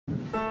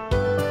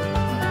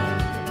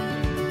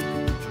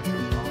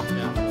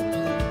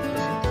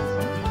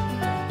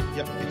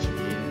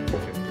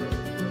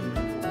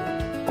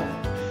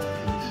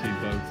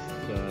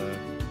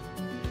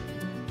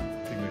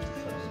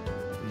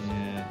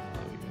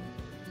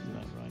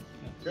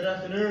Good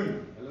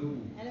afternoon. Hello.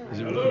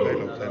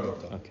 Hello.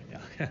 Okay,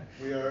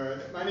 yeah.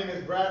 My name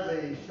is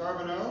Bradley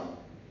Charbonneau.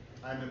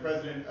 I'm the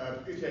president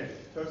of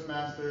Utrecht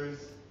Toastmasters.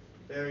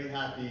 Very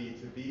happy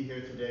to be here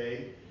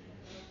today.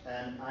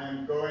 And I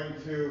am going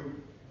to,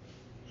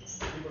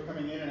 people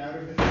coming in and out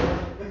of this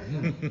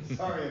door.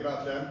 Sorry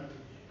about them.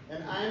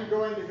 And I'm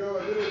going to go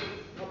a little,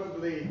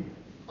 probably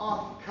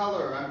off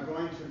color. I'm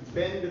going to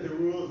bend the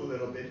rules a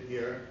little bit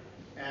here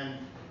and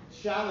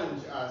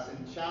challenge us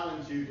and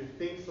challenge you to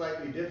think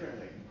slightly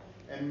differently.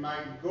 And my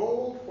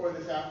goal for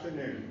this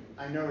afternoon,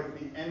 I know it's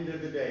the end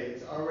of the day,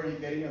 it's already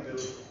getting a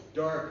little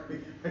dark,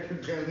 I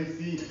can barely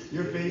see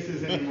your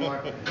faces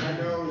anymore. I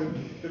know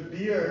the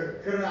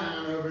beer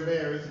kran over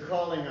there is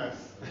calling us.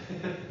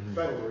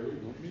 But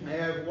I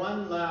have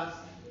one last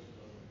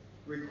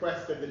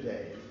request of the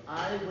day.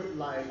 I would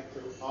like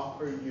to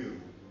offer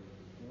you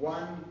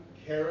one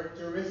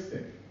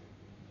characteristic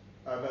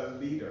of a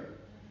leader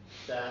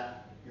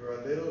that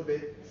you're a little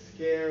bit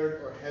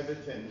scared or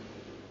hesitant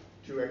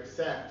to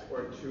accept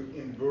or to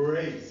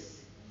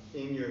embrace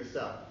in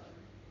yourself.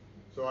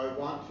 So I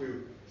want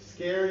to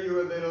scare you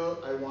a little,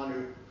 I want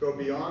to go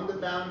beyond the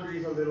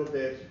boundaries a little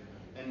bit,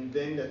 and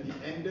then at the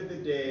end of the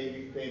day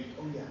you think,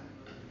 oh yeah,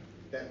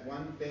 that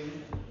one thing,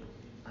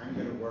 I'm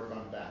going to work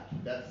on that.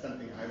 That's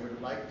something I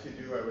would like to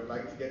do, I would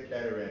like to get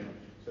better in.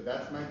 So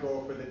that's my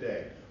goal for the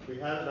day. We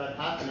have about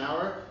half an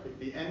hour. At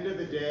the end of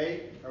the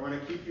day, I want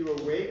to keep you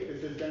awake.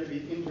 This is going to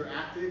be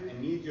interactive and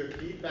needs your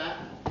feedback.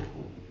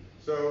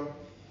 So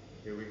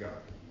here we go.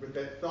 With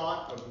that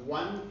thought of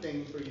one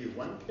thing for you,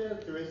 one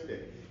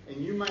characteristic,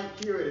 and you might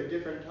hear it at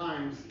different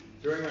times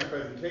during my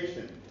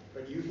presentation,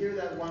 but you hear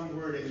that one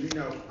word and you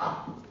know,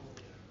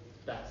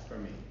 that's for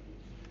me.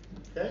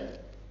 Okay?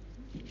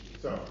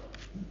 So,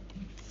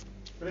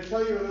 I'm going to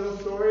tell you a little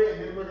story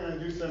and then we're going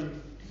to do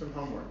some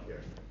homework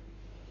here.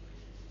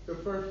 So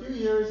for a few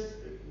years,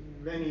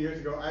 many years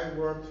ago, I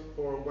worked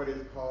for what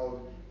is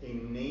called a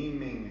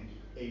naming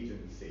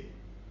agency.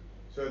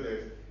 So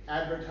there's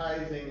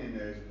advertising and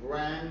there's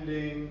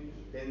branding,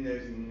 then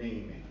there's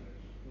naming.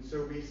 And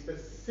so we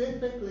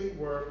specifically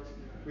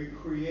we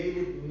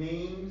created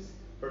names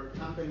for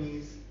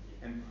companies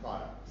and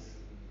products.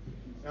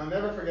 And I'll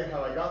never forget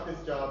how I got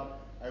this job.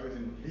 I was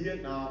in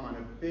Vietnam on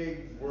a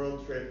big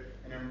world trip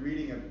and I'm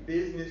reading a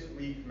Business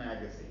Week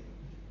magazine.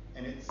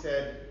 And it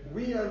said,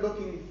 we are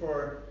looking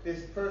for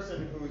this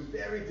person who's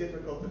very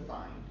difficult to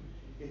find.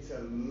 It's a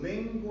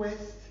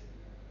linguist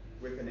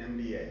with an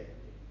MBA.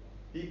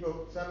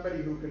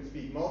 Somebody who can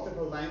speak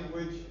multiple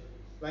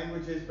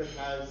languages but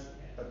has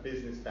a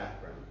business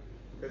background.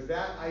 Because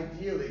that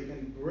ideally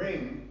can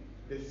bring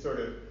this sort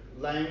of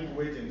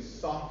language and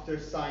softer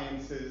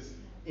sciences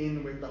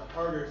in with the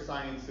harder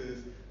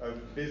sciences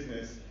of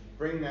business,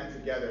 bring that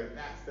together.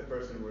 That's the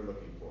person we're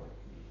looking for.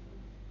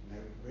 And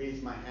I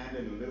raised my hand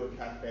in a little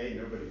cafe,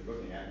 nobody's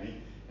looking at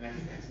me, and I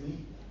said, that's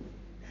me.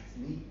 That's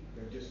me.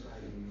 They're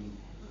describing me.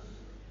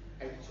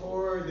 I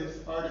tore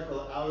this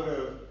article out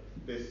of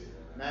this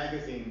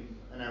magazine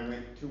and I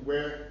went to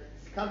where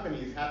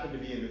companies happened to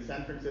be in the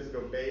San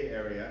Francisco Bay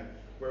Area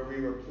where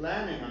we were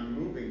planning on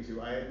moving to.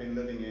 I had been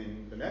living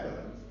in the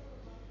Netherlands.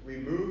 We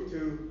moved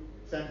to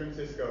San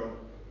Francisco.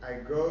 I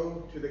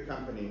go to the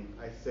company.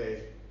 I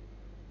say,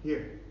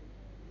 here,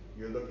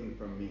 you're looking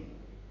for me.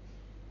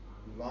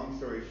 Long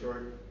story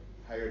short,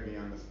 hired me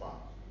on the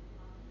spot.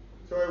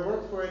 So I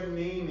worked for a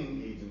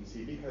naming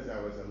agency because I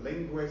was a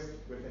linguist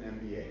with an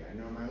MBA. I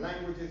know my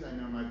languages, I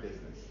know my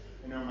business.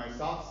 I know my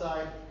soft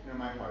side, I know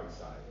my hard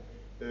side.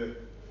 The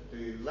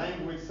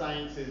language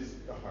sciences,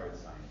 the hard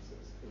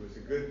sciences. It was a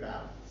good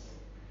balance.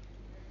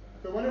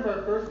 So one of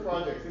our first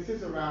projects, this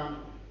is around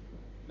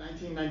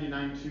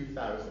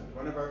 1999-2000.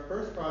 One of our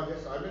first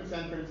projects, so I'm in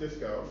San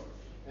Francisco,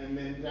 and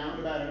then down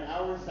about an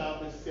hour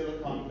south is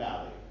Silicon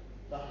Valley,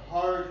 the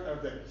heart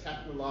of the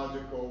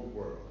technological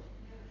world.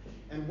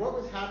 And what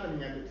was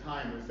happening at the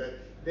time was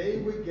that they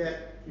would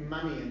get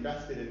money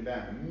invested in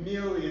them,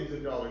 millions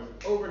of dollars,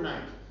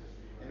 overnight.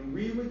 And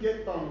we would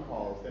get phone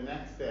calls the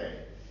next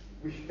day.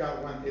 We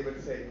got one, they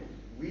would say,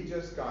 we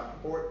just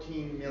got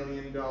 $14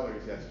 million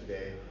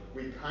yesterday.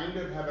 We kind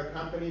of have a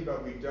company,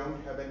 but we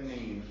don't have a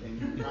name. Can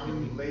you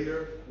come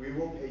later? We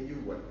will pay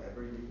you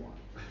whatever you want.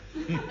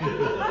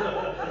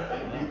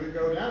 And we would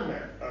go down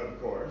there,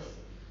 of course.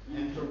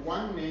 And for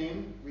one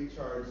name, we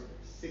charged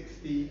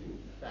 $60,000.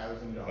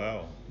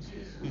 Wow.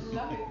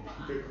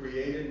 To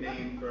create a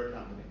name for a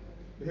company.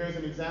 Here's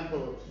an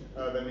example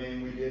of a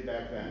name we did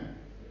back then.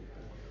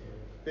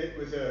 It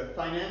was a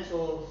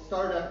financial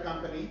startup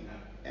company,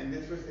 and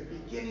this was the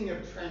beginning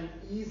of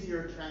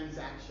easier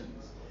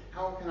transactions.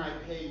 How can I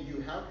pay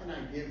you? How can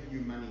I give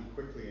you money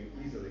quickly and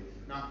easily?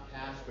 Not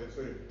cash, but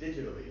sort of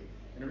digitally.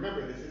 And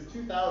remember, this is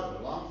 2000,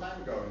 a long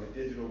time ago in the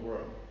digital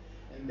world.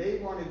 And they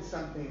wanted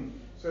something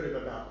sort of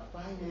about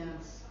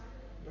finance,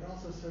 but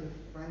also sort of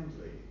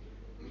friendly,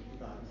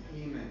 about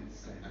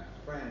payments and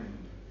friend,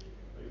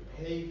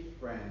 pay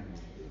friend,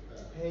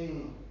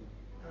 pay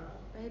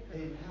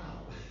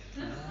pal.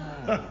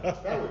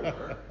 That would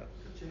work.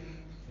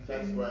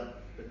 That's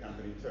what the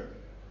company took.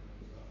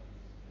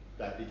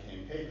 that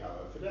became PayPal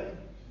of today.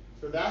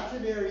 So that's a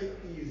very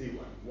easy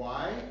one.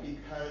 Why?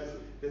 Because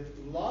the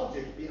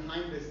logic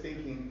behind this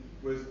thinking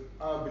was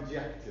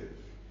objective.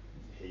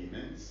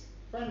 Payments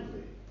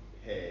friendly.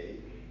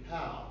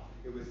 PayPal.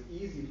 It was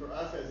easy for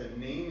us as a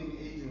naming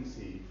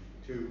agency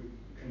to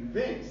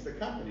convince the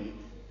company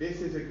this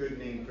is a good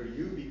name for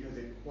you because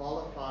it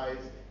qualifies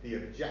the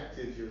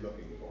objectives you're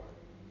looking for.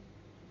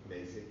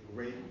 They say,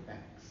 great,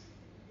 thanks.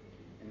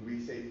 And we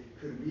say,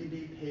 could we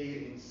be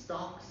paid in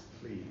stocks,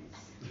 please?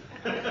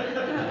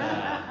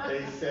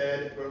 They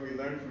said, what we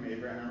learned from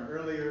Abraham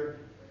earlier,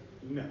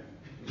 no.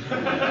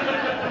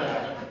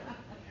 Yes.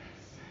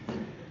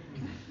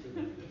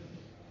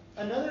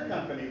 Another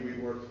company we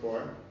worked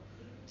for,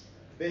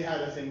 they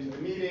had us into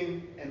the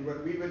meeting, and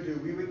what we would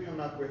do, we would come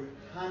up with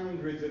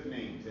hundreds of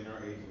names in our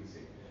agency.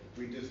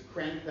 We just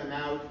crank them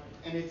out,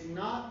 and it's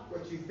not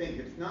what you think.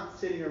 It's not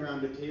sitting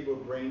around a table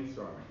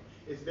brainstorming.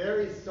 It's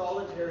very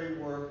solitary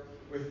work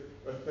with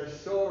a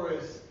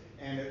thesaurus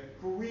and a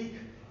Greek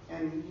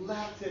and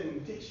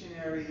Latin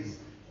dictionaries,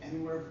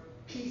 and we're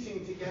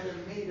piecing together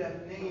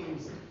made-up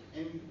names.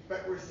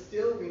 But we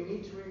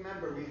need to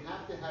remember, we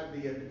have to have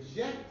the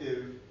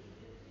objective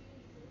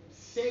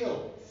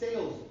sales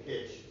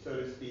pitch, so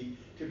to speak,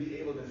 to be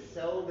able to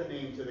sell the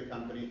name to the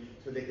company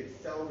so they could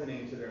sell the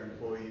name to their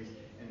employees,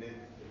 and the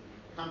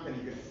company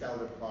could sell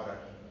the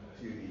product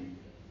to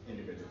the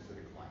individuals, to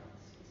the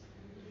clients.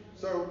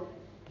 So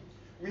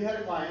we had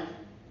a client,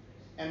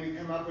 and we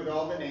come up with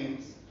all the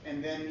names,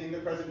 and then in the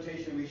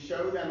presentation we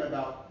show them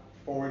about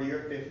 40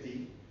 or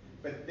 50,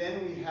 but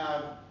then we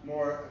have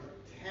more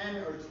 10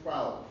 or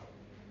 12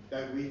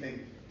 that we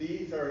think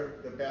these are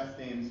the best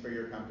names for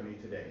your company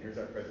today. Here's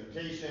our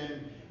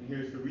presentation, and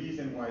here's the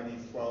reason why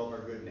these 12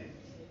 are good names.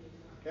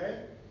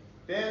 Okay?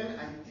 Then,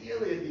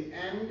 ideally at the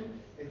end,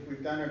 if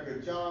we've done a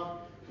good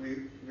job,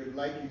 we would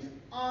like you to,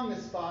 on the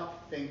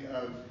spot, think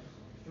of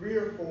 3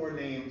 or 4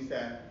 names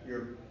that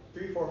your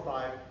 3, 4,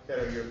 5 that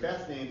are your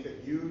best names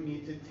that you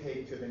need to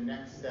take to the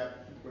next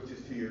step, which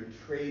is to your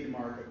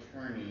trademark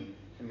attorney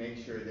to make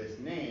sure this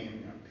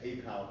name,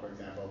 PayPal, for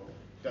example,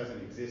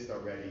 doesn't exist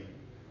already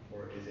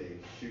or is a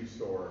shoe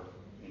store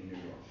in New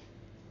York.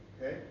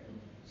 Okay?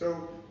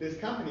 So this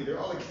company, they're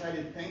all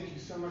excited. Thank you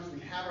so much. We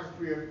have our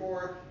 3 or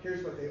 4.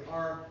 Here's what they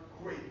are.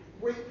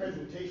 Great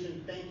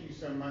presentation. Thank you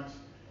so much.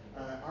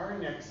 Our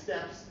next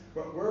steps,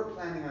 what we're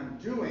planning on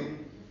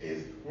doing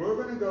is we're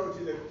going to go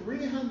to the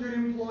 300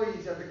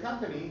 employees of the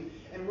company,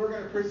 and we're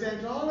going to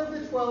present all of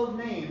the 12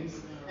 names,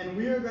 and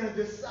we are going to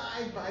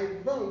decide by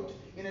vote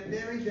in a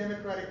very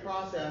democratic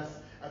process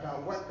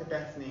about what the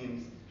best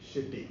names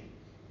should be.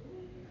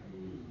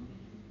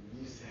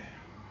 You said,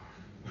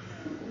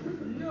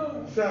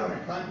 no. So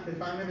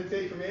if I'm going to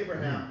take from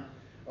Abraham,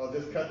 I'll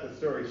just cut the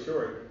story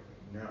short.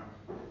 No,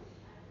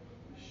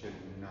 we should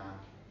not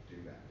do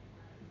that.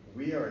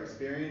 We are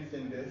experienced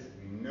in this.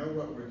 We know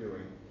what we're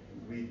doing.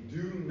 We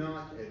do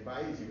not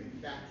advise you. In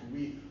fact,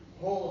 we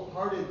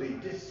wholeheartedly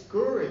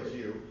discourage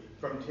you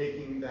from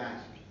taking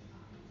that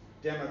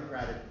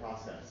democratic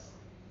process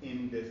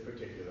in this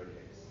particular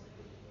case.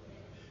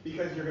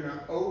 Because you're going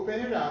to open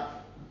it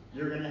up,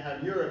 you're going to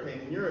have your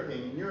opinion, your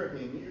opinion, your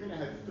opinion. You're going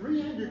to have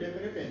 300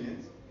 different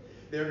opinions.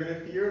 They're going to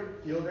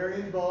feel very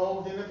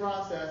involved in the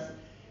process.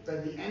 But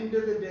at the end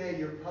of the day,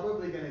 you're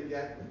probably going to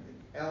get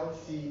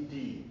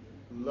LCD,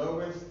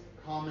 lowest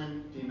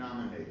common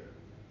denominator.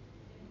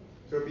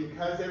 So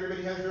because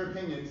everybody has their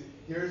opinions,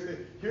 here's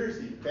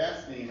the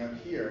best name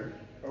up here.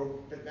 Oh,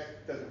 but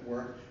that doesn't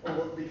work. Oh,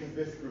 well, because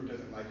this group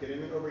doesn't like it.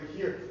 And then over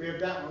here, we have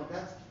that one.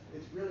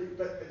 It's really,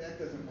 but that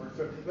doesn't work.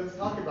 So let's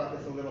talk about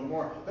this a little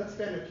more. Let's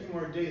spend a few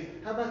more days.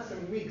 How about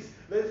some weeks?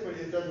 This one,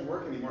 it doesn't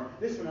work anymore.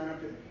 This one, I don't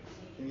have to.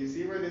 Can you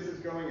see where this is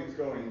going? It's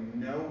going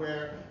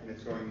nowhere, and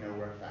it's going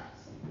nowhere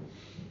fast.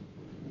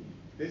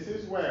 This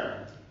is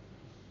where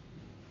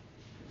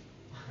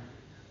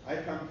I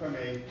come from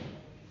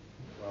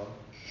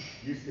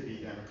used to be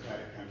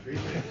democratic country.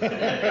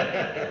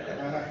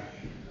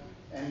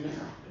 And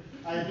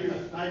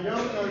I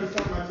don't know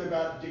so much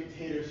about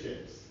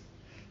dictatorships.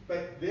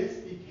 But this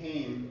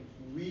became,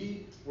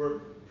 we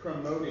were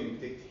promoting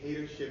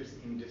dictatorships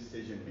in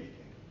decision making.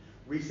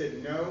 We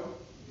said, no,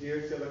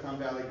 dear Silicon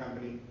Valley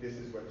company, this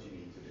is what you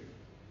need to do.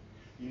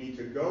 You need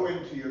to go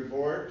into your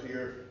board, to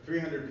your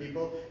 300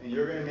 people, and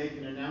you're going to make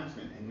an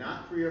announcement. And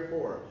not 3 or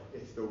 4,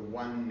 it's the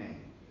one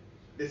name.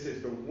 This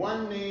is the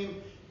one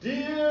name.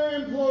 Dear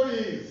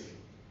employees,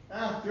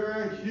 after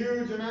a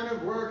huge amount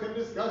of work and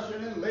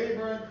discussion and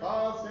labor and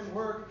cost and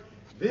work,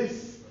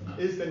 this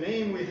is the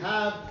name we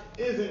have.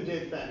 Isn't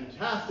it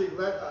fantastic?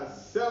 Let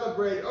us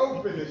celebrate.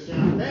 Open the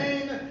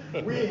champagne.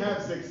 We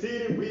have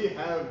succeeded. We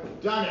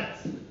have done it.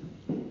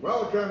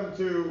 Welcome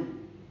to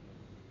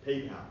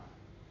PayPal,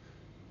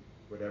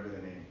 whatever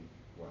the name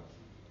was.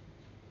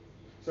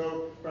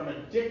 So from a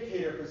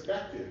dictator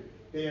perspective,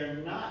 they are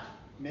not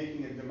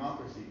making a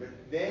democracy, but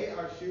they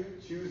are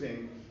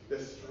choosing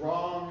the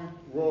strong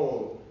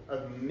role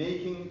of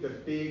making the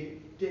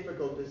big,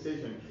 difficult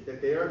decision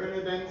that they are going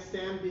to then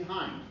stand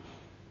behind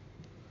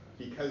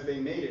because they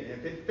made it. And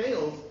if it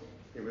fails,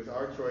 it was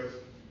our choice,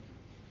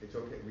 It's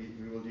okay,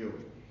 we will deal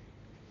with it.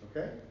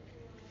 Okay?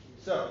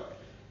 So,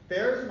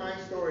 there's my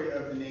story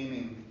of the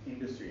naming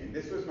industry, and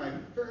this was my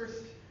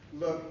first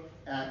look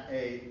at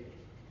the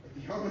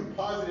only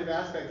positive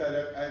aspect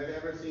I've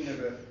ever seen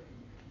of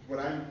what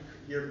I'm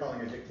here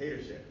calling a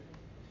dictatorship.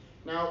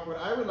 Now, what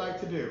I would like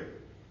to do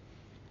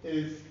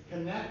is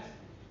connect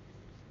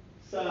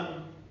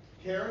some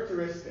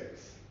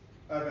characteristics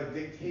of a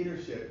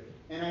dictatorship,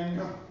 and I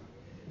know,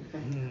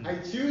 I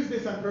choose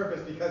this on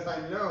purpose because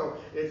I know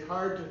it's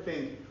hard to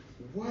think,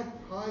 what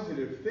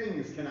positive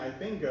things can I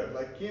think of,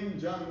 like Kim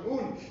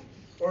Jong-un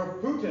or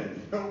Putin?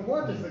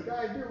 What does the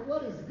guy do?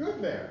 What is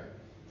good there?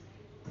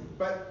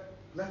 But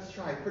let's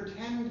try.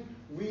 Pretend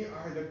we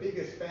are the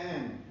biggest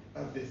fan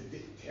of this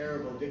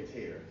terrible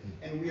dictator,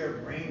 and we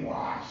are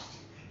brainwashed,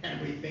 and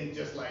we think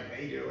just like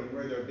they do, and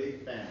we're their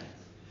big fans.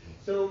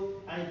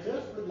 So I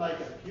just would like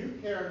a few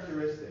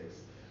characteristics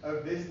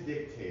of this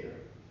dictator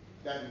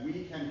that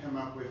we can come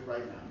up with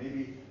right now,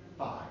 maybe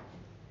 5.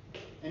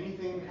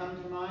 Anything come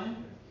to mind?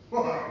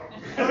 Whoa!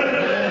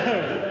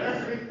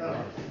 There we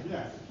go.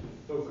 Yes.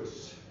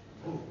 Focus.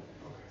 Ooh,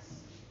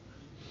 focus.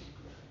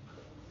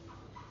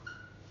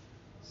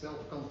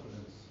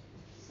 Self-confidence.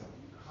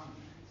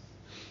 Self-confidence.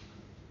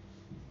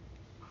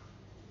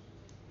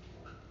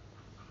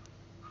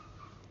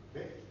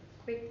 Okay.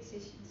 Quick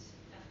decisions.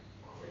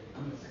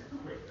 I'm going to say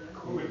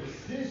quick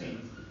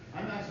decisions.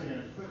 I'm actually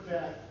going to put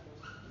that,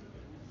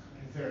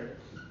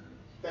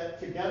 that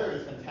together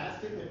is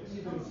fantastic, and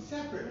even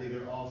separately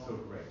they're also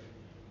great.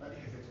 But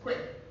because it's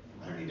quick.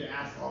 I don't need to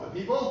ask all the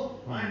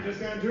people. I'm just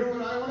going to do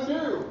what I want to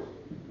do.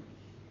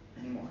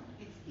 Anymore.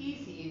 It's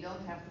easy, you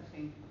don't have to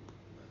think.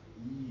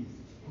 Easy.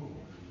 Oh,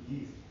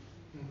 easy.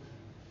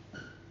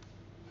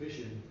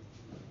 Vision.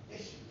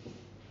 Vision.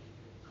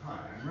 God,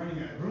 I'm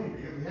running out of room.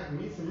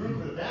 We need some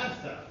room for the bad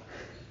stuff.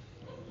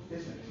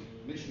 Vision.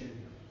 Mission.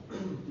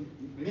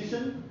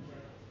 Mission.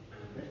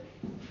 Okay.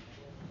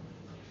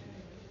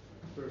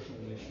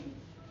 Personal mission.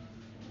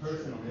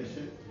 Personal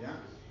mission. Yeah.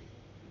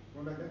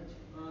 What about that?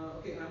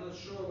 Okay, I'm not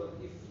sure, but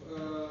if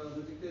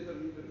the dictator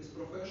leader is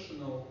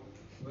professional,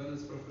 then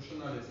it's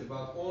professionality,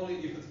 but only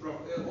if it's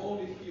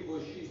only he or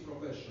she is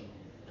professional.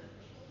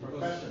 Because,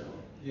 Professional.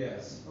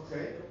 yes.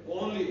 Okay.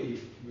 Only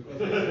if,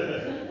 because I'm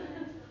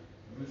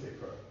going to say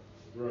pro.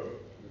 Bro.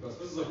 because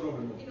this is a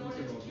problem of In order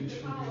to keep the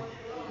power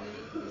growing, you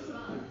need to be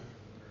smart.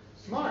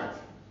 Smart.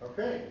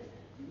 Okay.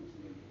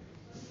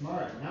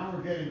 Smart. Now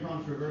we're getting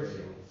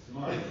controversial.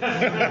 Smart.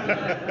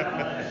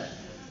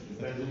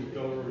 Depends on the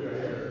color of your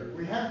hair.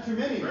 We have too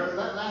many.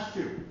 Last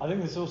 2. I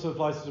think this also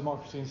applies to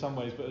democracy in some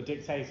ways, but a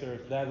dictator,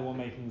 if they're the one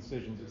making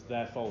decisions, it's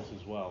their fault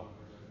as well.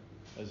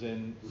 As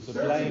in, the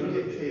Certain blame.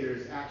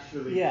 dictators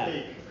actually Yeah.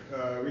 take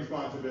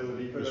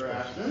responsibility for their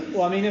actions.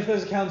 Well, I mean, if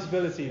there's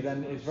accountability,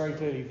 then it's very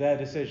clearly their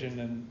decision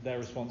and their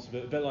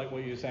responsibility. A bit like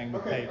what you were saying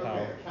with Okay, PayPal.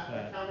 okay.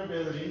 Yeah.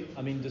 Accountability.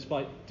 I mean,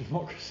 despite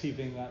democracy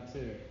being that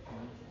too.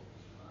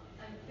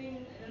 I think,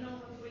 I don't know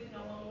how to put it in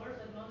one word,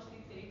 but most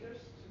dictators,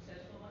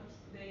 successful ones,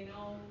 they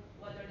know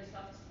what are the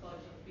soft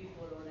spots of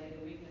people or like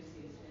the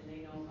weaknesses, and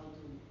they know how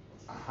to.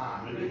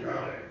 Aha, there you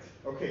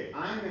go. Okay,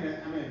 I'm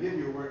gonna give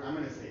you a word. I'm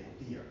gonna say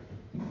fear.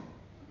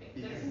 Okay,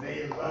 Because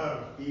they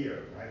love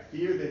fear, right?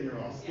 Fear, then you're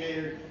all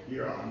scared.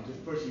 I'm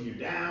just pushing you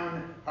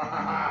down. Ha ha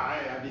ha!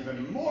 I have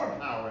even more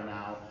power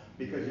now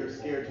because you're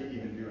scared to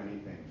even do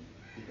anything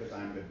because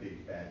I'm the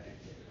big bad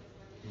dictator.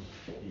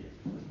 Fear.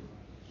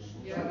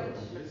 Yeah,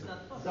 but it's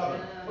not possible.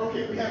 Stubborn.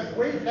 Okay,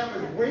 that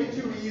was way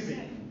too easy.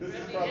 This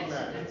is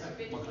problematic. That's a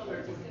bit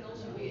colored. It can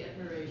also be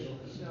admiration.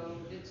 So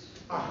it's.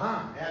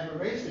 Aha,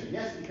 admiration.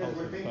 Yes, because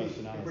we're thinking, if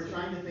Personality. we're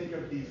trying to think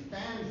of these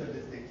fans of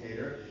this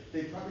dictator,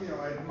 they probably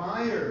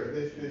admire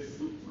this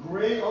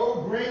great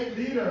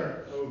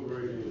leader. Oh,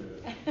 great leader.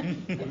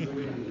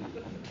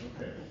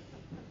 Okay.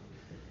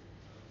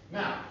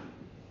 Now,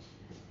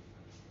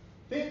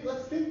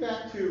 let's think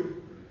back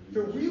to,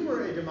 so we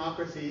were a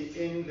democracy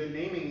in the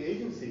naming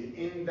agency,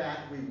 in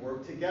that we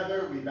worked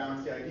together, we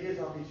bounced the ideas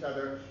off each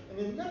other, and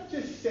then let's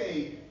just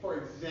say, for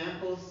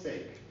example's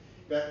sake,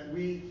 that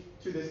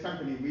to this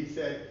company, we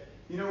said,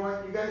 you know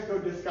what, you guys go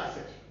discuss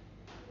it.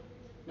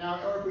 Now,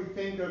 or if we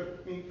think of,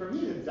 for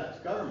me, the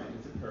Dutch government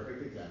is a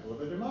perfect example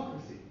of a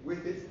democracy,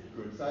 with its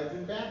good sides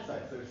and bad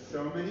sides. There's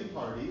so many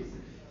parties,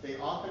 they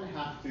often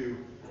have to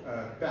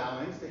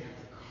balance, they have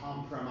to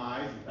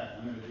compromise. In fact,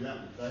 I'm going to do that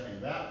one. I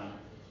think that one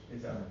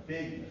is a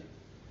big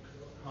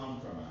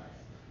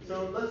compromise.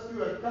 So let's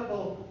do a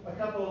couple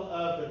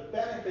of the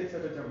benefits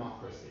of a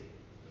democracy.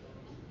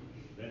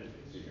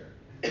 Benefits here.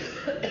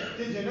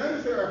 Did you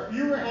notice there are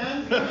fewer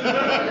hands?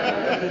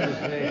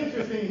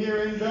 Interesting here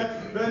in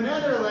the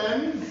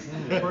Netherlands,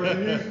 for the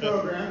news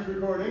programs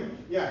recording.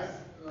 Yes.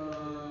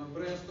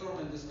 brainstorm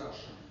and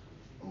discussion.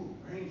 Ooh,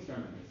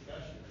 brainstorming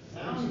discussion.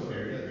 Sounds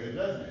very good,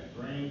 doesn't it?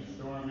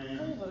 Brainstorming.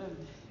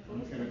 I'm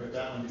just going to put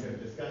that one because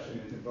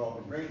discussion is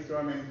involved in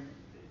brainstorming.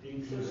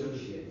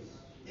 Inclusivity.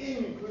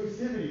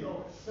 Inclusivity.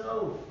 Oh, it's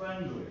so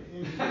friendly.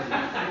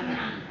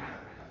 Inclusivity.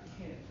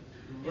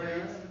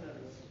 Great.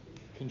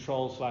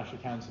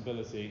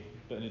 Control/accountability,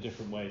 but in a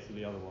different way to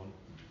the other one.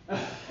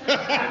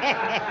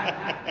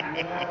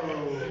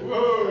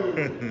 Whoa.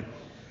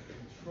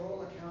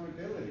 Control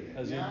accountability.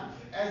 As in- Yeah.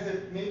 As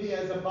a maybe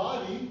as a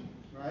body,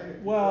 right?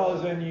 If Well,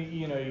 control- then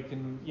you know you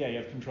can you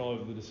have control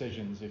over the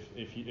decisions.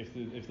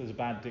 If there's a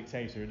bad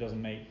dictator, it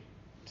doesn't make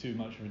too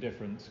much of a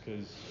difference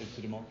because it's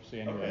a democracy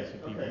anyway, Okay, so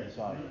people okay.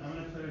 decide. I'm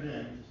gonna put it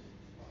in.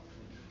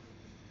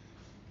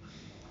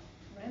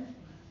 When?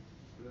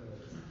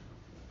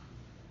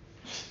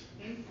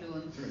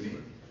 Influence.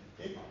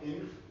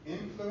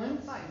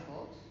 Influence By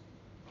vote.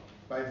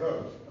 by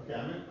vote. Okay,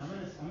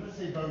 I'm gonna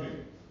say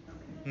voting.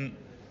 Okay.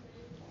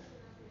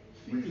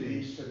 Which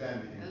leads to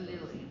then the A influence.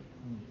 little.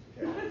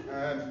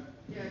 Okay.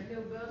 Yeah,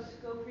 no girls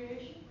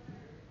co-creation?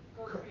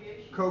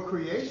 Co-creation?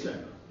 Co-creation.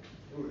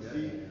 Ooh,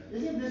 see,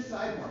 isn't this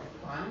side more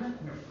fun?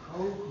 No,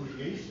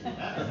 co-creation.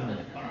 That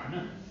sounds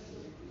fun.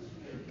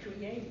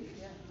 Creative,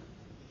 yeah.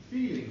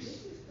 Feelings.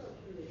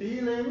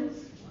 Feelings.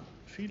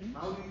 Feelings?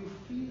 How do you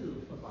feel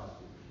about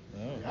it?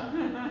 Oh.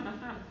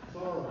 Yeah.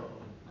 Thorough.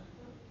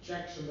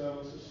 Checks and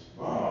balances.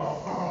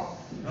 Oh,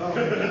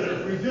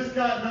 we just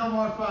got no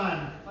more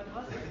fun. What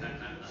was it?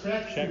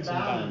 Checks and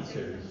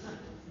balances.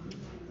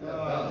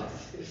 Oh.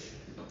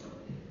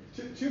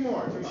 Two more.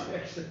 More open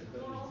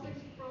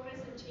to progress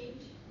and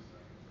change.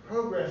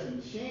 Progress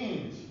and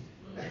change.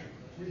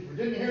 We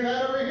didn't hear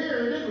that over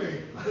here, did we?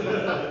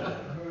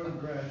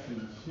 Progress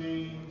and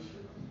change.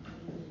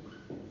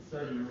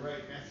 Starting to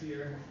write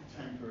messier.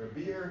 Time for a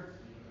beer.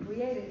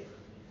 Creative.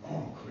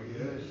 Oh,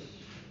 creative.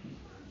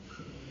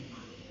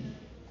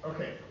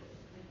 Okay.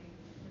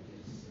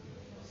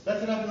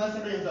 That's enough unless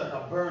somebody has like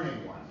a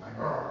burning one. Like,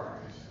 "Arr."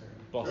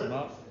 Bottom Good?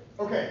 up.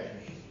 Okay.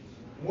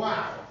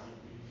 Wow.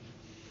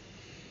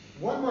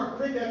 One more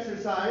quick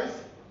exercise.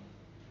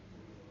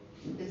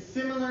 It's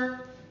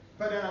similar,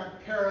 but in a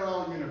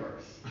parallel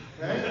universe.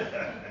 Okay?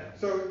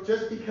 So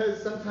just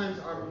because sometimes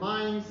our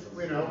minds,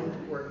 we're here,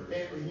 we're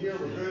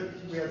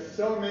good. We have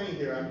so many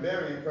here. I'm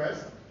very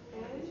impressed.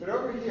 But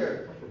over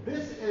here,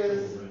 this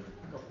is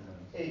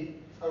a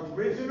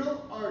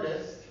original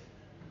artist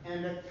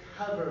and a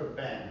cover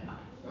band.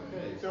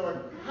 Okay. So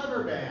a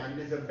cover band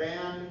is a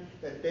band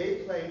that they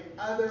play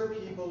other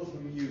people's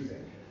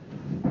music.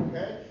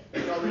 Okay?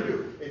 That's all they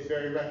do. It's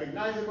very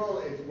recognizable,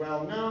 it's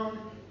well known.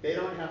 They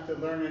don't have to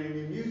learn any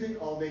new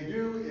music. All they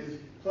do is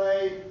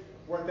play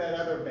what that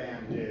other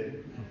band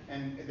did.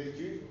 And it's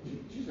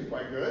usually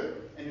quite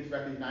good, and it's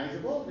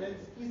recognizable, and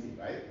it's easy,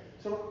 right?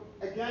 So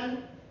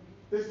again,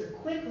 just a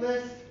quick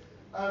list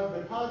of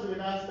the positive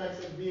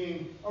aspects of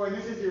being, and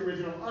this is the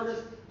original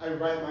artist. I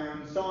write my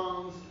own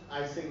songs,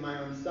 I sing my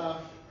own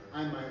stuff.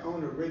 I'm my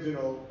own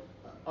original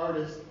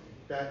artist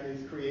that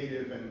is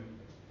creative and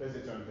does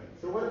its own thing.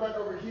 So what about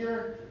over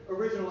here,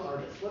 original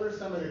artist? What are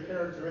some of the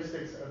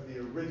characteristics of the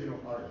original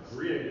artist?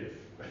 Creative.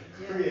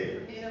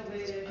 Creative.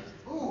 Innovative.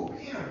 Ooh,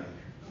 innovative.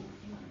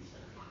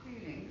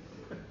 Feelings.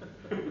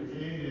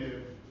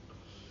 Creative,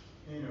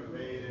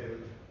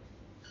 innovative.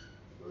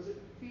 What was it?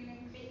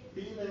 Feelings.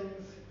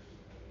 Feelings.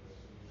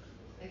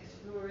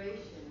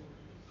 Exploration.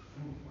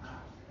 Ooh, wow.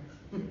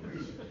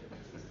 Exploration.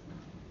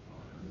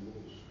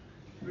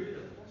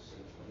 Freedom.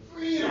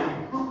 Freedom.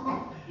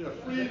 Yeah,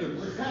 freedom.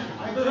 All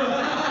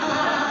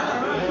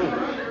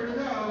right, here we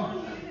go.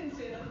 Oh, you didn't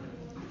say that.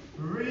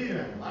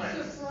 Freedom. All right.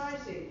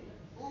 Surprising.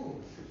 Ooh.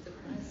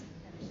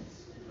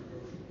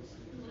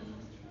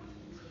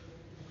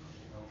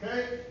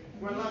 Okay,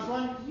 one last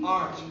one.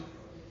 Art.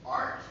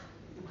 Art.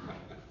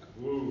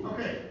 Woo.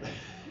 Okay,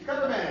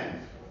 cover band.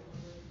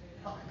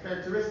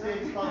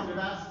 Characteristics, positive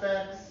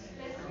aspects.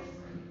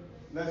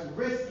 Less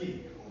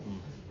risky.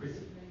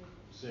 Risky.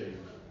 Safe.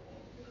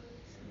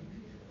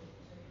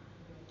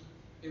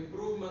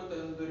 Improvement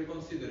and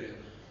reconsidering.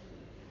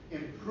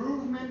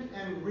 Improvement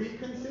and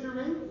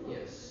reconsidering.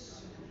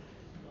 Yes.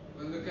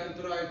 When we can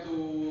try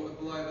to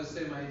apply the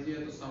same idea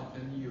to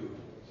something new.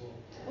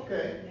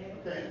 Okay,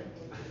 okay.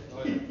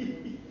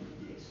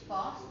 It's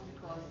fast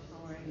because it's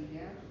already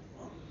there.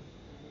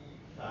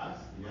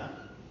 Fast, yeah.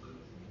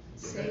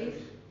 Safe.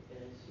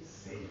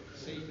 Safe.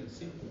 Safe and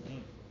simple.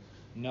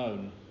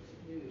 Known.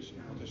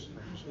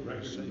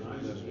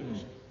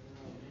 Recognizable.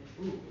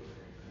 Ooh.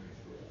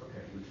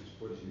 Okay.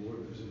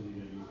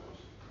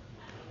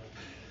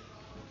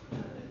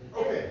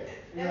 Okay.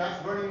 Any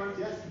last burning ones?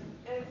 Yes?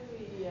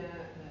 Every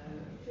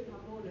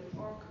philharmonic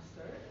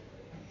orchestra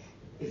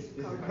Is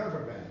a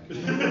cover band.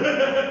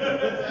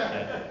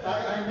 I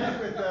met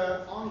with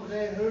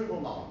André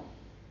Heuvelman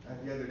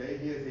the other day.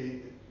 He is a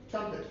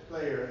trumpet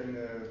player in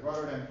the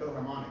Rotterdam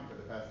Philharmonic for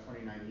the past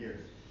 29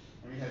 years.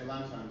 And we had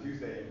lunch on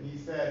Tuesday, and he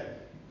said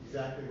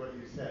exactly what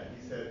you said.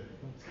 He said,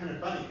 it's kind of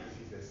funny because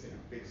he's this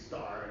big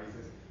star, and he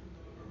says,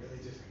 we're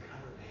really just a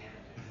cover band.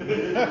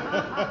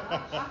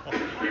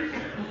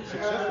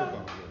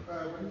 Successful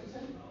cover band. What did you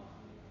say?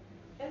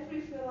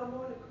 Every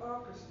philharmonic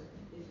orchestra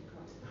is a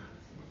cover.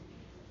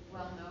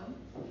 Well known.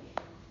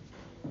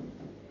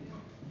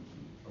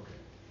 Okay.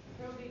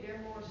 Probably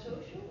they're more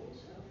social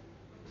also.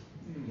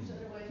 Because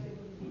otherwise they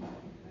wouldn't be.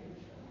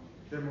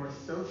 They're more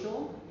social.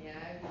 Yeah,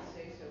 I would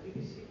say so.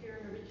 Because if you're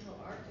an original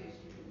artist,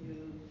 you can do,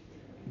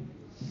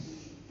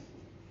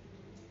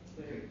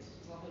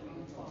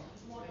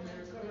 When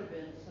you're a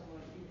government,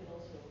 someone, you can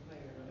also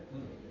hire a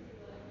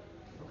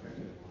Okay.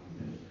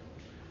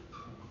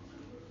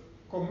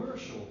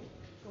 Commercial.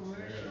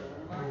 commercial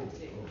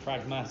marketing.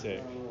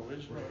 Pragmatic.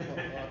 Original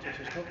artist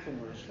is not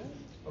commercial.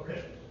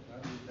 Okay.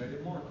 They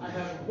did more. I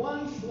have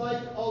one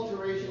slight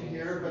alteration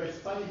here, but it's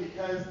funny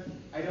because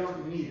I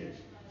don't need it.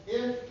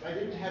 If I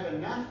didn't have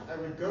enough, I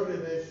would go to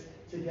this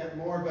to get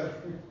more,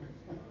 but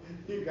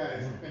you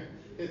guys,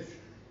 it's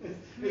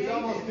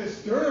almost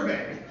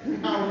disturbing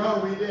how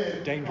well we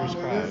did Dangerous on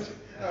the crowd. list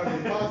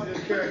of the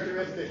positive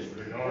characteristics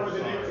for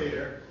the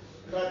dictator.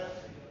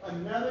 But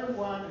another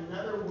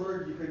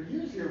word you could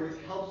use here which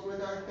helps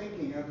with our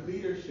thinking of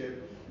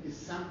leadership is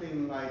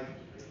something like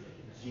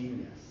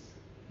genius.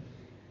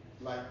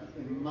 Like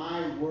in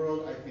my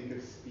world, I think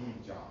of Steve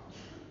Jobs.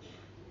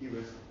 He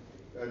was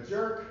a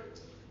jerk.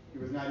 He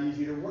was not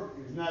easy to work.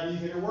 He was not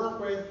easy to work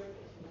with.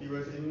 He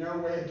was in no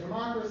way a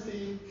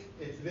democracy.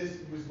 This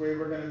was the way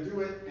we're going to do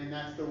it, and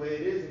that's the way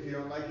it is. If you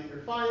don't like it,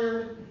 you're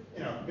fired.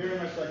 You know, very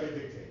much like a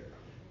dictator.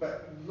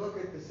 But look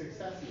at the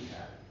success he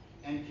had.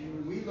 And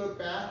can we look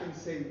back and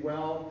say,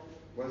 well,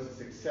 was it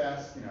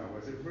success? You know,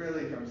 was it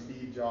really from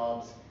Steve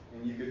Jobs?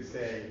 And you could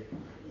say,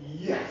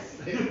 yes,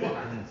 it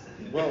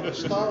was. Well,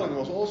 Stalin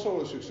was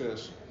also a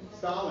success.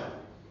 Stalin.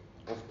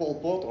 Of Pol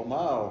Pot or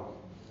Mao.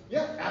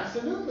 Yeah,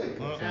 absolutely.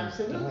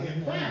 Absolutely.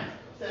 In fact,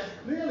 that's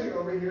clearly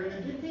over here in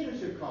the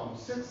dictatorship column.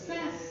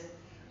 Success.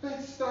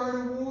 Let's start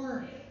a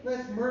war.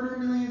 Let's murder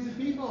millions of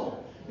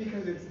people.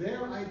 Because it's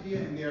their idea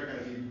and they are going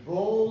to be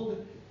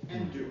bold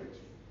and do it.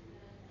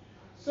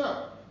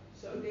 So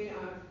they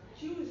are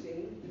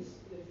choosing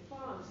the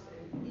fast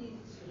and easy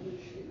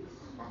solutions.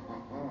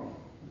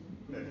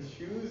 they're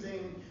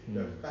choosing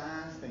the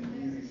fast and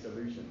easy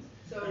solutions.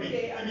 So I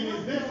they are mean,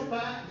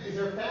 not is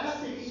there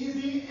fast and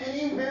easy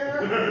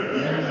anywhere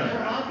in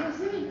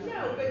democracy?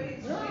 No, but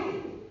it's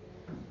real.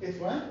 It's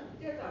what?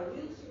 That are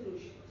real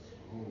solutions.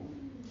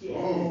 Yes.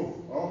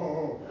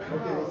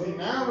 Okay, well see,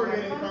 now we're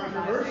getting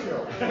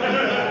controversial.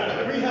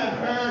 We had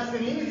fast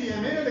and easy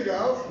a minute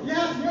ago.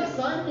 Yes,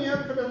 sign me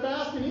up for the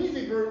fast and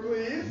easy group,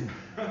 please.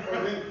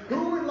 Or then,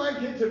 who would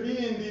like it to be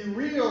in the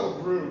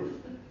real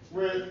group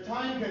with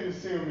time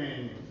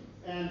consuming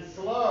and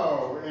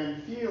slow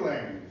and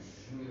feelings?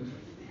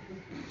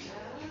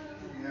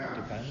 Yeah.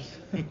 Depends.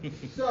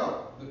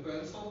 So,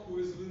 Depends on who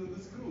is within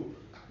this group.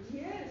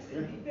 Yes,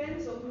 it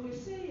depends on who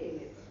is saying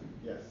it.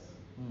 yes,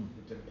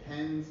 it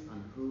depends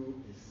on who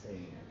is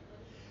saying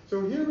it.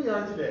 So here we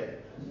are today.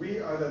 We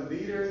are the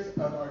leaders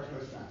of our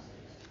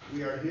Toastmasters.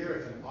 We are here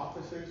as an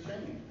officers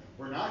training.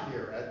 We're not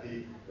here at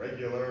the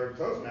regular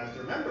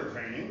Toastmaster member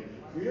training.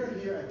 We are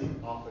here at the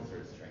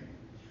officers training.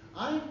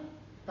 I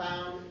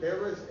found there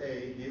was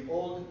the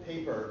old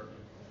paper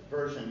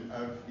version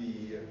of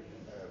the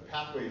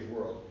Pathways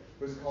World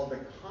was called the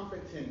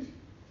Competent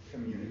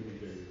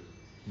Communicator.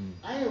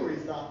 I always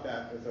thought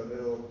that was a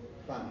little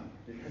funny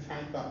because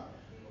I thought,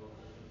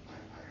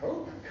 I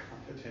hope I'm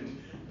competent,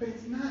 but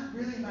it's not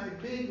really my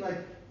big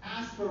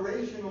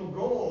aspirational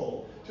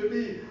goal to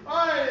be,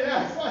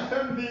 yes, I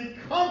am the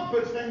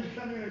competent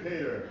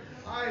communicator.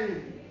 I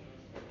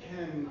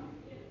can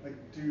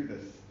do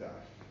this stuff.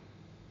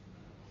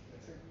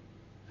 That's it.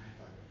 I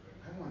thought,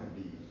 I want to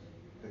be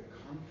the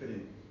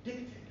confident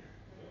dictator.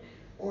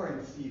 Or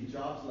in Steve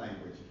Jobs'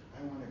 language,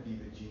 I want to be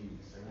the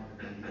genius. I want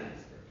to be the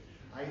expert.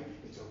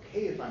 It's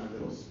okay if I'm a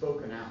little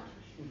spoken out.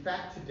 In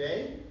fact,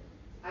 today,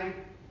 I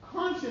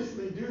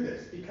consciously do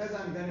this because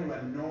I'm going to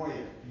annoy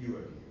a few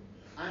of you.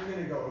 I'm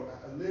going to go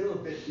a little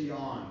bit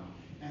beyond.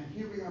 And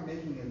here we are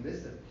making a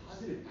list of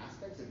positive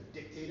aspects of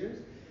dictators.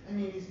 I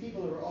mean, these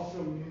people are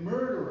also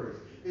murderers.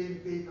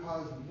 They've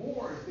caused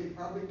wars. They've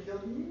probably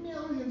killed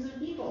millions of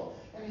people.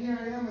 And here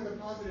I am with a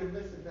positive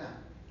list of them.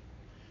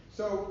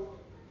 So,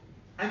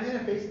 I'm in a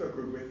Facebook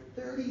group with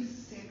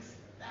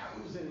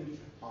 36,000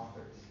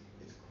 authors.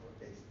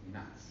 It's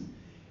nuts.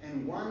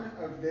 And one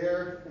of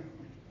the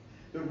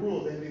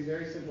rules, they have these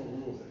very simple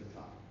rules at the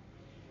top.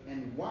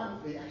 And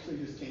one, they actually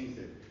just changed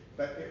it,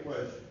 but it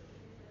was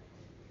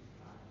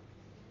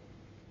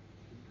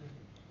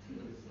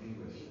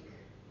English.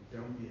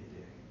 Don't be a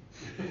dick.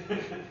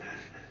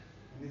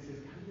 And this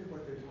is kind of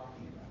what they're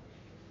talking about.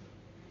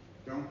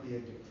 Don't be a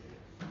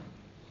dictator.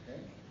 Okay?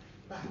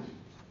 But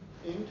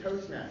in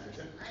Toastmasters,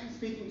 and I'm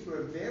speaking to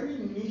a very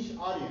niche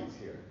audience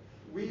here.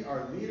 We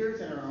are leaders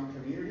in our own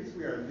communities.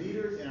 We are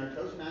leaders in our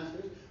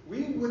Toastmasters.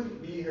 We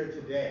wouldn't be here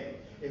today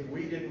if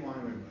we didn't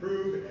want to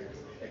improve,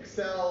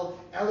 excel,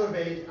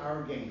 elevate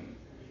our game.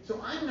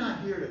 So I'm not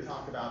here to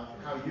talk about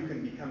how you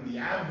can become the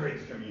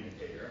average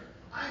communicator.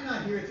 I'm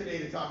not here today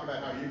to talk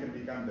about how you can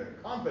become the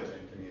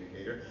competent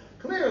communicator.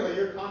 Clearly,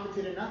 you're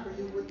competent enough or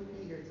you wouldn't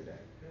be here today.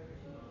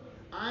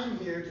 I'm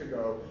here to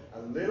go a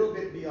little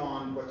bit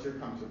beyond what you're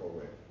comfortable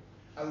with,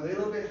 a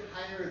little bit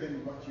higher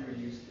than what you're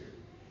used to,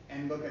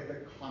 and look at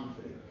the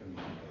confident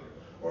communicator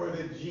or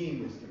the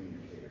genius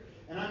communicator.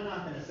 And I'm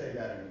not going to say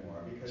that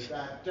anymore because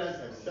that does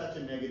have such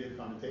a negative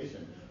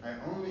connotation. I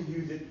only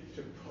use it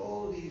to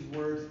pull these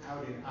words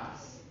out in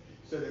us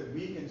so that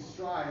we can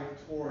strive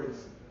towards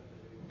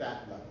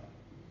that level.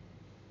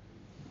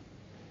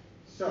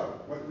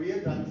 So, what we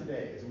have done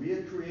today is we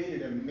have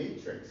created a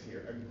matrix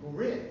here, a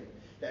grid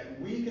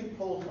that we can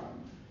pull from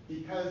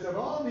because of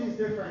all these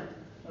different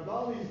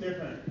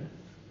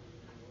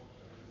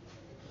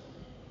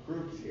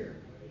groups here.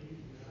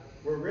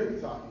 We're really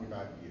talking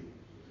about you.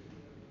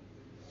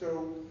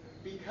 So,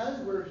 because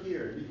we're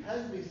here,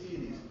 because we see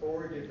these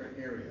 4 different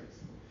areas,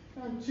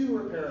 and 2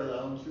 are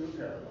parallel and 2 are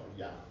parallel,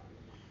 yeah.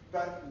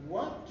 But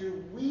what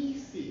do we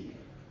see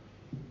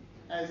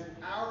as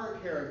our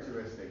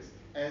characteristics,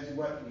 as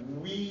what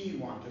we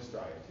want to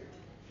strive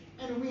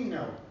to? And we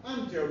know, I'm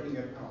not joking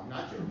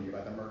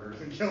about the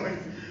murders and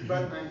killings,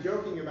 but I'm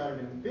joking about it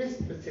in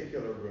this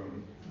particular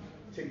room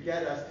to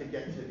get us to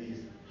get to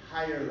these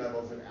higher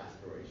levels of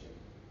aspiration.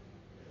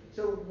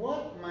 So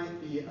what might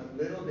be a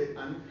little bit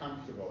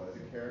uncomfortable as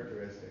a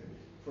characteristic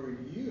for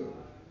you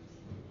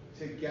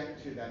to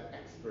get to that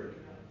expert,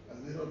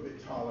 a little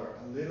bit taller,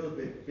 a little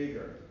bit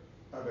bigger,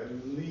 of a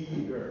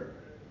leader,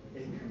 a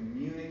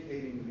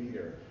communicating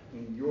leader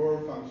in your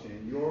function,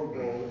 in your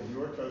role, in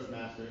your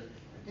Toastmasters?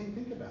 And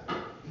think about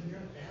it, in your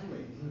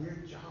family, in your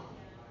job.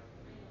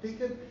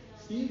 Think of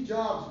Steve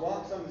Jobs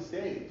walks on the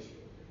stage.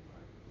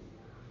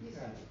 He's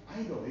an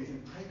idol, he's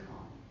an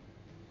icon.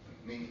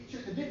 I mean,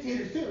 sure, the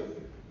dictators too,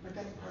 but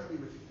that's partly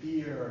with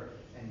fear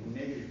and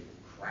negative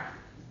crap.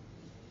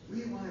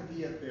 We want to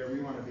be up there,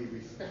 we want to be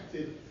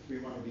respected, we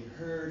want to be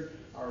heard.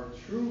 Our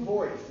true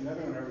voice,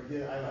 another one over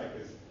here I like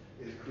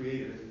is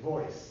creative, is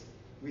voice.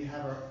 We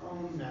have our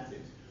own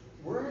message.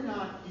 We're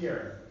not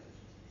here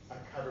a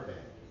cover band.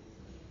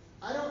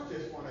 I don't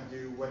just want to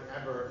do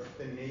whatever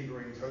the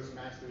neighboring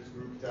Toastmasters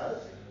group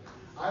does.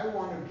 I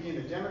want to be in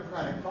a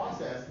democratic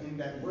process in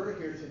that we're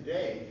here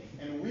today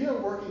and we are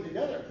working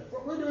together.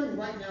 What we're doing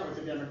right now is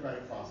a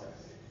democratic process.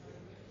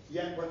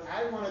 Yet what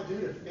I want to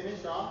do to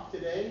finish off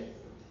today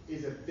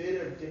is a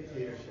bit of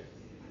dictatorship.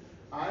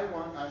 I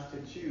want us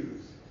to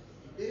choose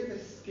a bit of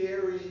a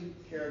scary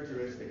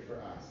characteristic for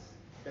us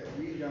that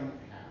we don't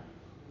have.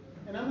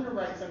 And I'm going to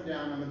write some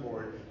down on the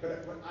board,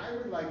 but what I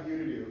would like you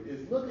to do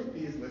is look at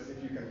these lists,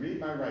 if you can read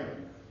my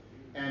writing,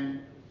 and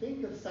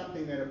think of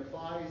something that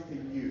applies to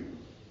you,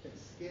 that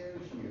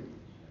scares you,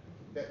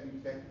 that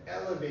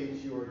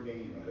elevates your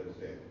game a little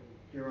bit.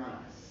 Here on a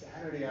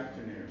Saturday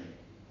afternoon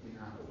in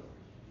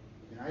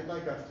Applewood. And I'd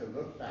like us to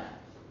look back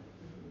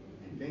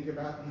and think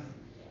about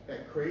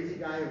that crazy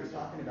guy who was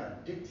talking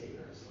about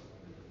dictators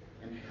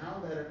and how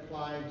that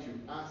applied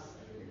to us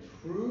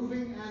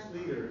improving as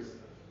leaders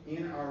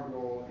in our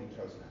role in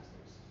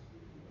Toastmasters.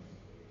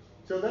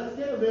 So let's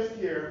get a list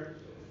here.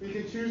 We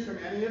can choose from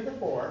any of the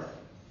 4.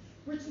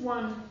 Which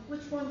one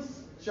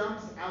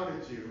jumps out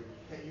at you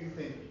that you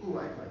think, ooh,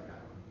 I'd like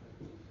that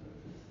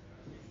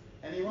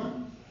one?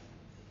 Anyone?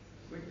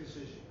 Quick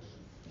decisions.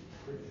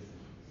 Quick decisions.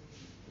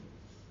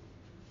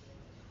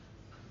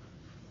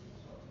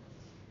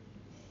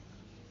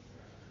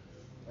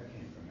 That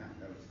came from that.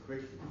 That was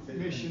quick.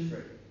 Mission.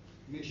 Quick.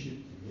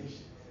 Mission.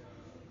 Mission.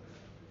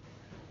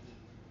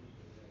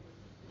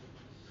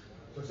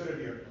 So sort of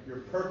your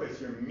purpose,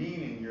 your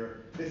meaning,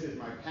 this is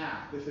my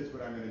path, this is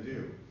what I'm going to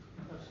do.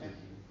 And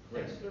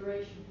great.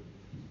 Exploration.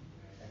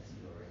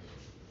 Exploration.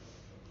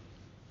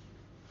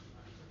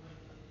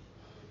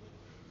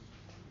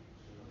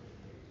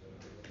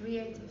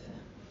 Creative.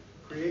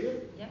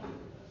 Creative? Yeah.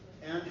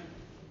 And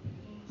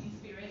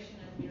Inspiration,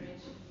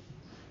 admiration.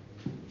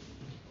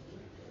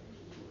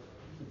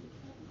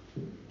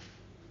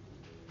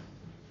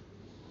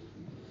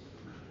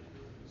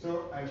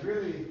 so I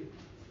really,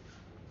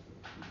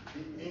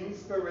 the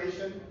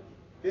inspiration,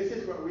 this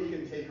is what we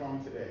can take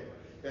home today.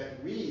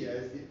 That we,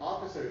 as the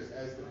officers,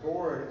 as the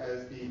board,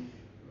 as the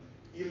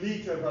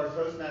elite of our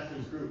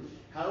Toastmasters group,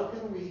 how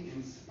can we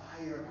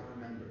inspire our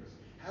members?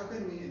 How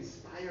can we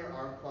inspire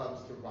our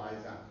clubs to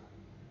rise up?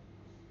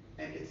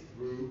 And it's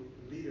through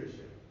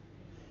leadership.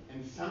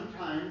 And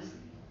sometimes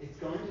it's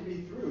going to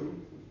be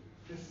through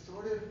the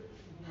sort of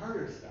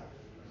harder stuff.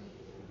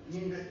 I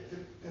mean,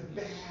 the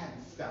bad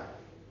stuff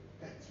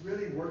that's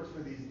really worked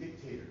for these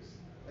dictators.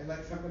 And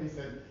like somebody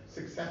said,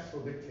 successful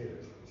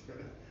dictators.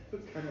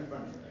 It's kind of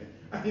funny, right?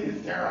 I mean,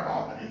 it's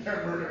terrible.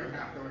 They're murdering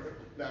half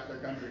the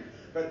country.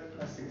 But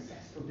a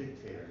successful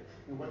dictator,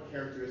 and what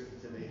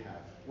characteristics do they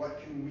have?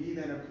 What can we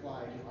then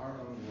apply to our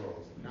own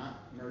worlds,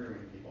 not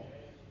murdering people,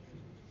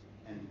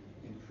 and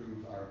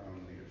improve our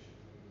own leadership?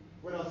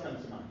 What else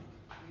comes to mind?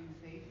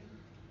 Innovation.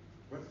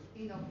 What's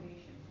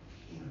Innovation.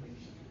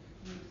 innovation?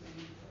 New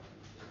things.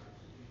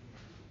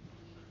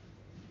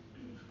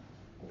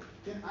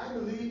 Then I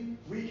believe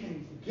we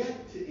can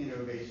get to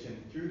innovation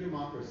through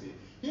democracy.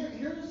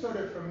 Here's sort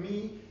of, for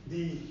me,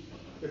 the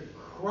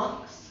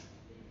crux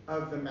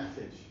of the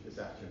message this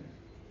afternoon.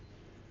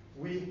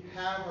 We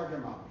have our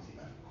democracy.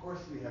 Of course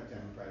we have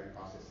democratic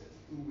processes,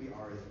 who we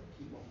are as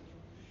a people.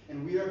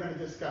 And we are going to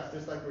discuss,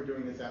 just like we're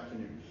doing this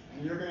afternoon.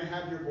 And you're going to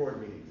have your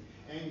board meetings.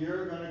 And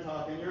you're going to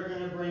talk, and you're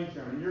going to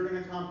brainstorm, and you're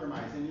going to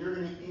compromise, and you're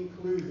going to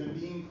include and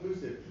be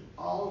inclusive.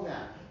 All of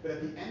that. But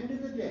at the end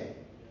of the day,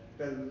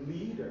 the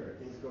leader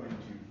is going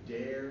to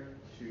dare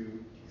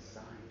to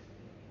decide.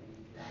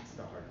 That's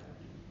the hard part.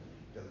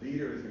 The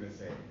leader is going to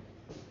say,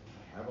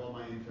 I have all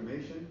my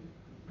information.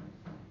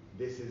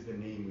 This is the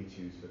name we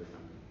choose for the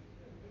company.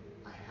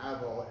 I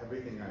have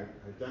everything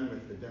I've done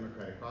with the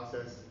democratic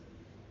process.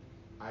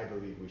 I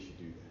believe we should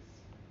do this.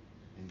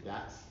 And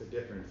that's the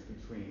difference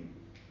between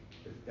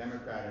the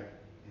democratic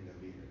and the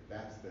leader.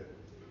 That's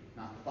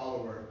not the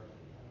follower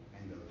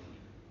and the leader.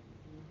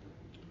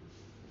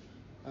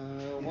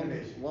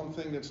 One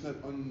thing that's not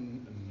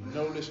on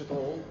no list at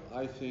all,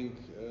 I think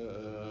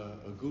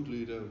a good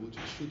leader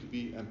should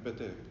be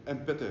empathetic.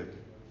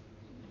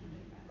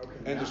 Okay,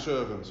 And now, a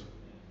servant.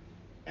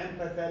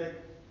 empathetic.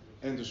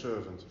 And a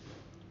servant.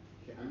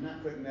 Okay, I'm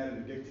not putting that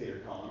in the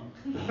dictator column.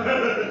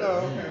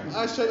 No,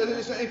 I said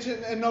it's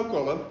in no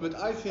column, but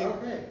I think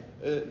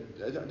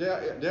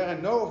there are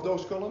no of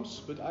those columns,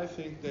 but I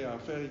think they are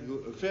very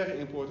good, very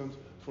important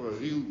for a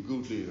real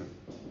good leader.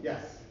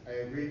 Yes, I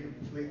agree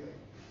completely.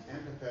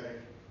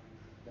 Empathetic.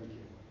 Thank you.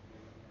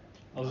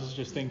 I was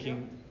just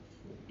thinking,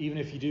 even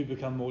if you do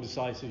become more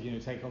decisive,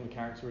 take on the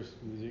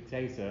characteristics of the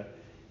dictator,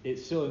 it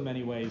still in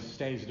many ways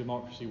stays a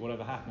democracy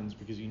whatever happens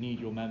because you need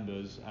your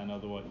members and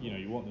otherwise,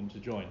 you want them to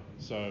join.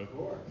 So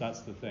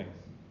that's the thing.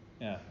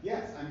 Yeah.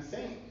 Yes, I'm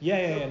saying. No.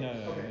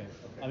 Okay.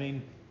 I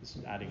mean, it's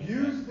adding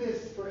use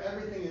this for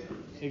everything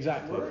it's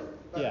worth,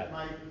 but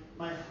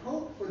my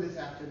hope for this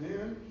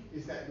afternoon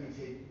is that we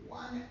take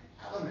one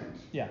element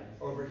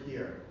over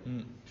here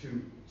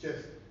to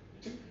just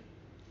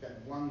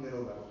that one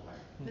little level higher.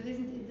 But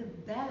isn't it the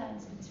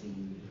balance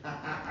between?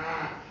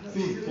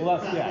 See, well,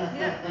 that's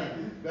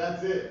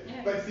that's it.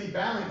 Yeah. But see,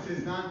 balance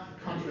is not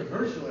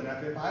controversial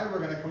enough. If I were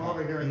going to come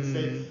over here and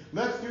say,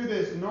 let's do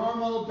this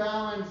normal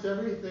balance,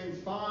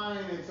 everything's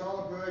fine, it's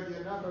all good,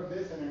 enough of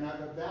this and enough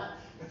of that.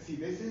 But see,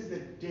 this is the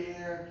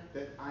dare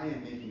that I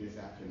am making this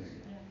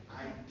afternoon.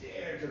 I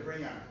dare to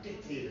bring up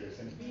dictators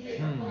and make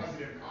a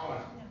positive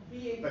column.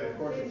 But of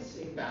course, it's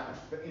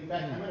balanced. But in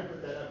fact, I'm going to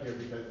put that up here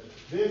because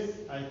this,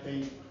 I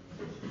think,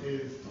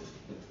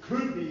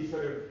 could be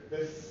sort of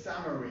the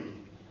summary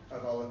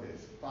of all of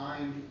this.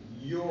 Find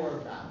your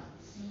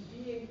balance.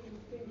 Being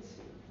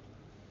convincing.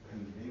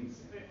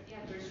 Convincing.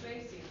 Yeah,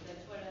 persuasive.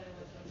 That's what I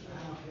was going to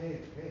say.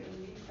 Okay.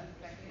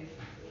 Effective.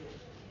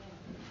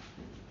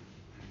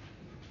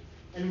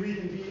 And we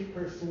can be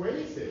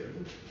persuasive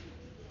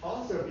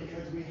also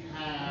because we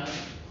have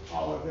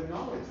all of the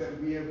knowledge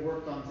that we have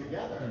worked on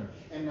together.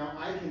 And now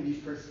I can be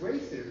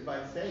persuasive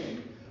by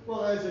saying,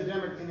 well, as in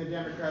the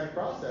democratic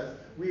process,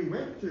 we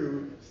went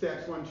through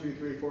steps 1, 2,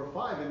 3, 4,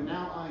 5, and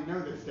now I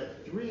know that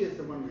step 3 is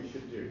the one we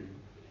should do.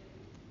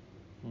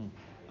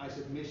 I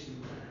said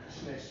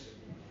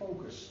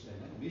mission/focus then.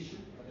 Mission,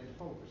 but then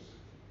focus.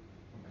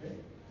 Okay.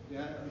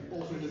 Yeah,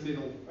 also in the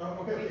middle.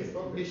 Okay,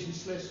 focus.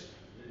 Mission/focus.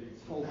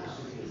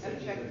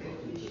 Objective.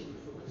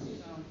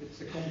 It's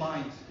a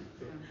combined.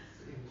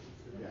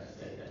 Yes.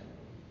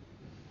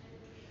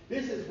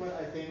 This is what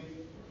I think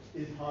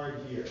is hard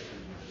here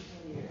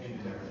in the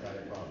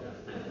democratic process,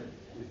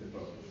 is the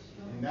focus.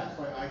 And that's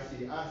why I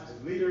see us as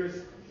leaders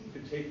to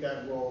take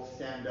that role,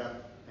 stand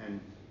up, and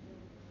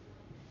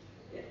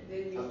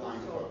Then you align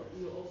focus.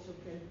 also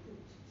can put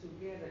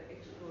together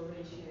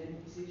exploration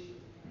and decision.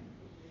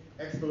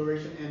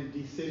 Exploration and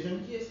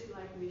decision. Just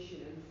like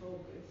mission and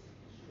focus.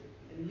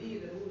 A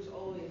leader who is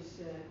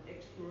always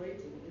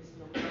explorating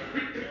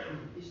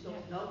is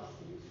not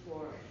helpful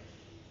for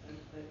a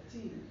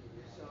team.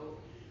 So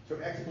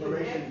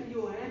exploration.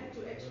 You have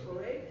to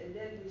explorate and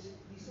then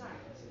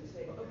decide and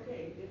say,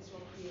 okay, that's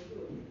what we are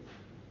doing.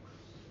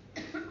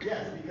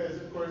 Yes, because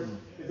of course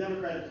the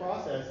democratic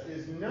process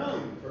is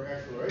known for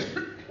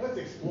exploration. Let's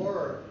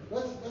explore.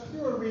 Let's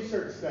do a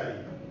research study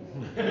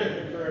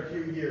for a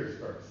few years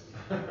first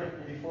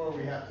before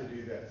we have to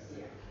do this.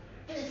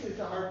 This is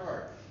the hard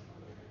part.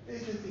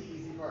 This is the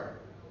easy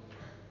part.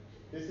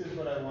 This is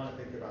what I want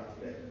to think about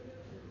today.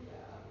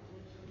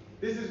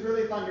 This is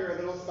really fun here, a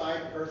little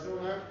side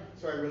personal note.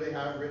 So I really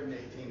have written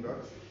 18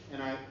 books,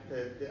 and I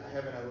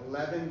have an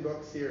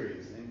 11-book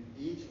series, and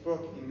each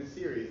book in the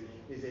series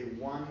is a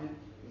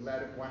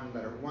one-word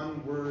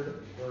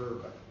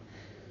verb.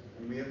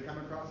 And we have come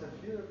across a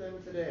few of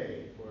them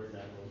today, for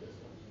example, this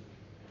one.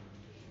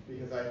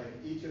 Because I think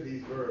each of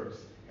these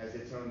verbs has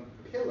its own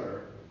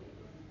pillar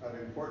of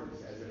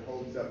importance as it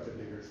holds up the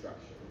bigger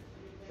structure.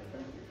 So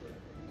thank you for that.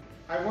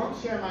 I won't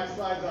share my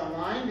slides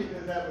online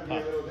because that would be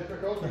a little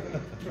difficult.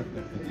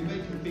 You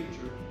make a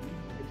picture.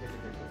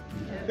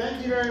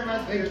 Thank you very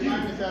much for your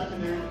time this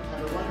afternoon.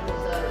 Have a wonderful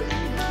Saturday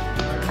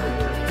evening.